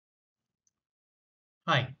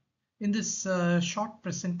Hi. In this short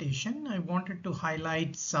presentation, I wanted to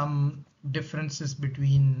highlight some differences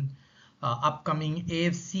between upcoming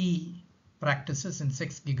AFC practices in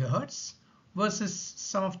 6 gigahertz versus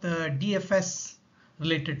some of the DFS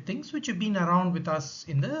related things which have been around with us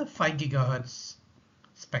in the 5 gigahertz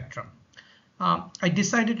spectrum. I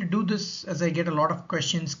decided to do this as I get a lot of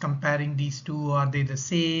questions comparing these two. Are they the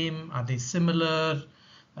same? Are they similar?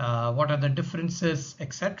 What are the differences,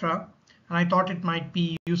 etc. And I thought it might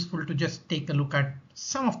be useful to just take a look at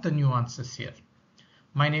some of the nuances here.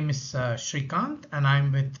 My name is Shrikant and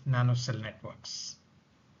I'm with NanoCell Networks.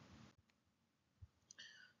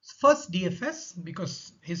 First DFS,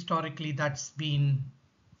 because historically that's been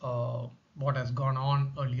what has gone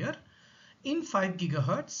on earlier. In 5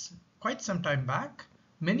 gigahertz, quite some time back,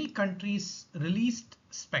 many countries released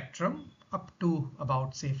spectrum up to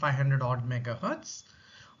about say 500 odd megahertz.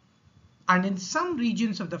 And in some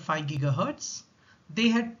regions of the 5 gigahertz, they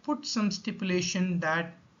had put some stipulation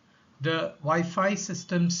that the Wi-Fi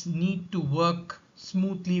systems need to work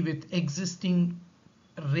smoothly with existing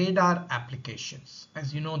radar applications.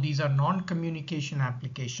 As you know, these are non-communication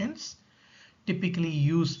applications typically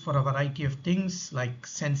used for a variety of things like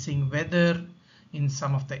sensing weather in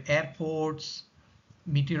some of the airports,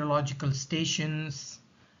 meteorological stations,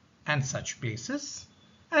 and such places.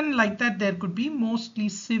 And like that, there could be mostly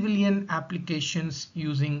civilian applications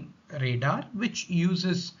using radar, which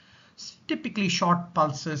uses typically short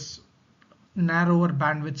pulses, narrower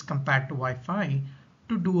bandwidths compared to Wi-Fi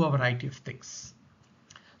to do a variety of things.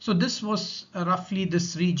 So this was roughly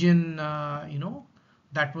this region,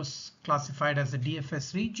 that was classified as a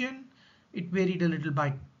DFS region. It varied a little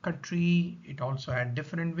by country. It also had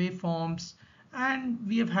different waveforms, and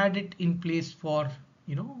we have had it in place for,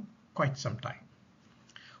 quite some time.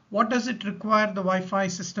 What does it require the Wi-Fi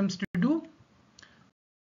systems to do?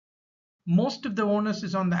 Most of the onus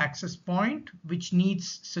is on the access point, which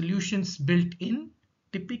needs solutions built in,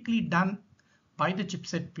 typically done by the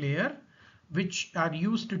chipset player, which are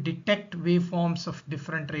used to detect waveforms of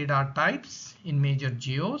different radar types in major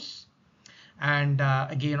geos. And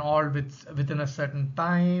again, all within a certain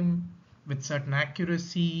time, with certain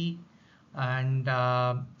accuracy. And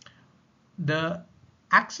the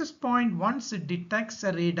access point, once it detects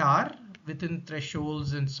a radar within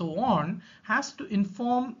thresholds and so on, has to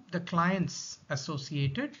inform the clients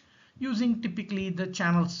associated using typically the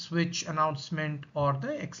channel switch announcement or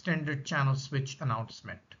the extended channel switch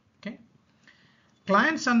announcement. Okay.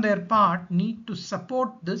 Clients on their part need to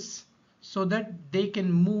support this so that they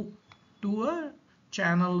can move to a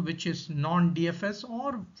channel which is non-DFS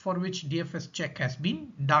or for which DFS check has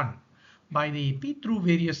been done by the AP through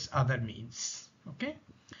various other means. Okay,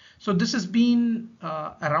 so this has been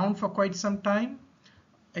around for quite some time.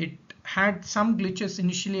 It had some glitches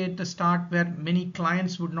initially at the start where many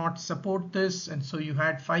clients would not support this, and so you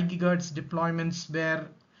had 5 gigahertz deployments where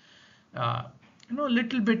a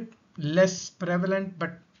little bit less prevalent,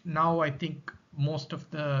 but now I think most of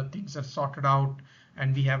the things are sorted out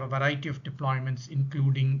and we have a variety of deployments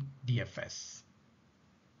including DFS.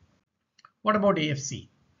 What about AFC?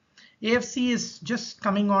 AFC is just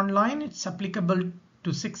coming online. It's applicable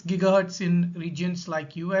to 6 gigahertz in regions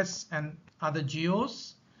like US and other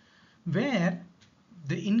geos, where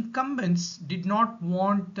the incumbents did not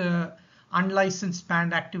want unlicensed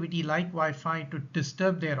band activity like Wi-Fi to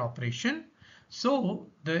disturb their operation. So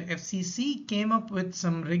the FCC came up with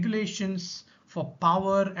some regulations for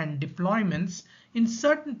power and deployments in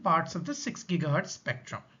certain parts of the 6 gigahertz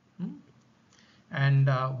spectrum. And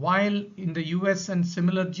while in the US and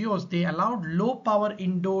similar geos, they allowed low power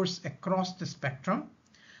indoors across the spectrum,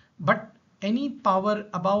 but any power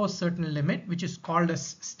above a certain limit, which is called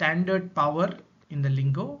as standard power in the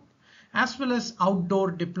lingo, as well as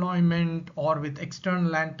outdoor deployment or with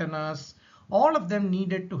external antennas, all of them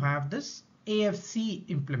needed to have this AFC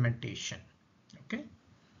implementation. Okay.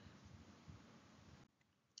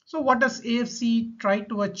 So what does AFC try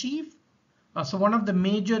to achieve? So one of the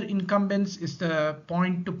major incumbents is the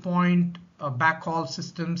point-to-point backhaul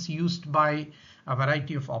systems used by a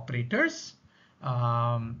variety of operators.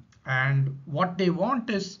 And what they want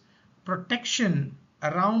is protection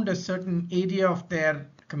around a certain area of their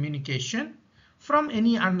communication from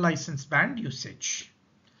any unlicensed band usage.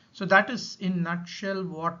 So that is in a nutshell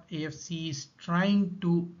what AFC is trying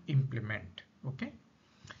to implement. Okay.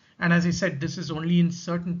 And as I said, this is only in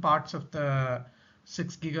certain parts of the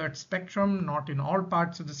 6 gigahertz spectrum, not in all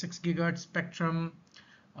parts of the 6 gigahertz spectrum,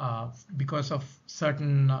 because of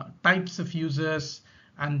certain types of users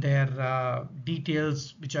and their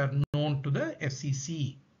details which are known to the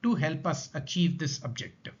FCC to help us achieve this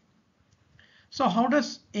objective. So how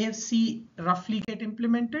does AFC roughly get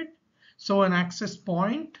implemented? So an access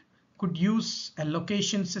point could use a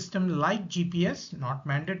location system like GPS, not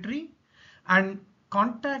mandatory, and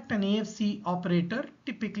contact an AFC operator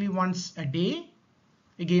typically once a day.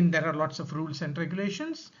 Again, there are lots of rules and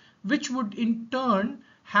regulations, which would in turn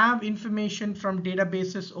have information from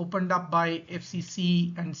databases opened up by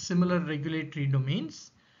FCC and similar regulatory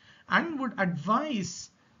domains, and would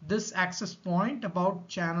advise this access point about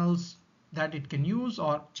channels that it can use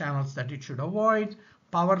or channels that it should avoid,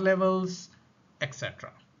 power levels, etc.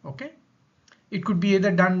 Okay. It could be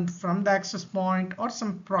either done from the access point or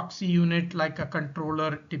some proxy unit like a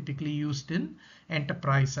controller typically used in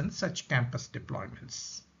enterprise and such campus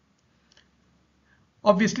deployments.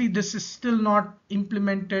 Obviously, this is still not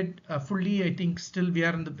implemented fully. I think still we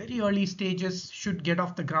are in the very early stages, should get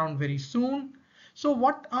off the ground very soon. So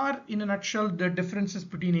what are, in a nutshell, the differences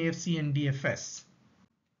between AFC and DFS?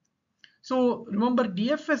 So remember,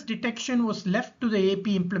 DFS detection was left to the AP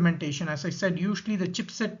implementation. As I said, usually the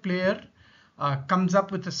chipset player comes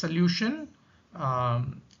up with a solution.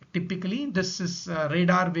 Typically, this is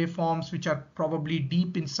radar waveforms, which are probably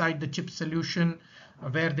deep inside the chip solution,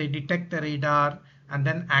 where they detect the radar and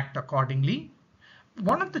then act accordingly.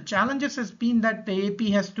 One of the challenges has been that the AP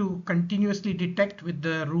has to continuously detect with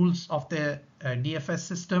the rules of the DFS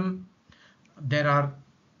system. There are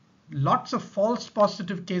lots of false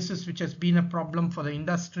positive cases, which has been a problem for the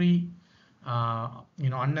industry.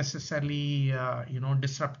 Unnecessarily,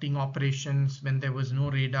 disrupting operations when there was no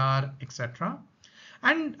radar, etc.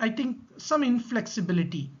 And I think some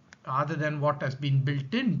inflexibility other than what has been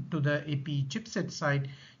built in to the AP chipset side,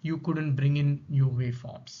 you couldn't bring in new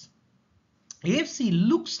waveforms. AFC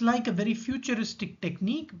looks like a very futuristic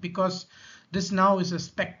technique because this now is a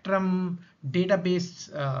spectrum database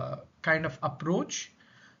kind of approach.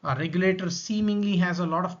 Regulator seemingly has a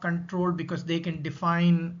lot of control because they can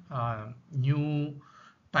define new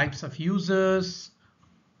types of users,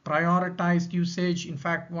 prioritized usage. In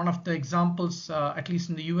fact, one of the examples, at least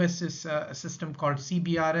in the US, is a system called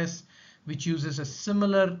CBRS, which uses a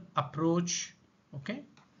similar approach. Okay,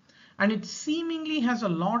 and it seemingly has a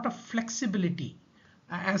lot of flexibility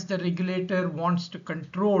as the regulator wants to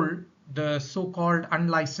control the so-called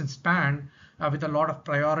unlicensed band with a lot of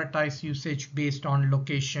prioritized usage based on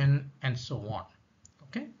location and so on.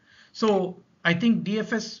 Okay, so I think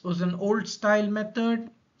DFS was an old style method,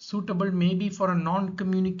 suitable maybe for a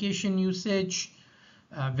non-communication usage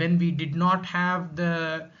when we did not have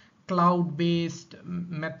the cloud-based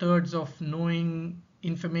methods of knowing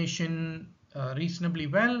information reasonably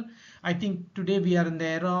well. I think today we are in the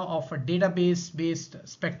era of a database-based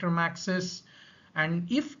spectrum access, and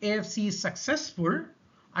if AFC is successful,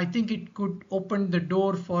 I think it could open the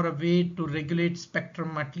door for a way to regulate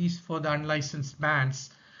spectrum, at least for the unlicensed bands,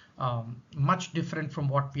 much different from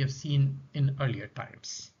what we have seen in earlier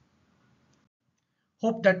times.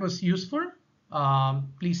 Hope that was useful.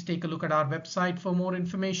 Please take a look at our website for more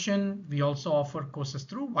information. We also offer courses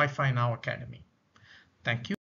through Wi-Fi Now Academy. Thank you.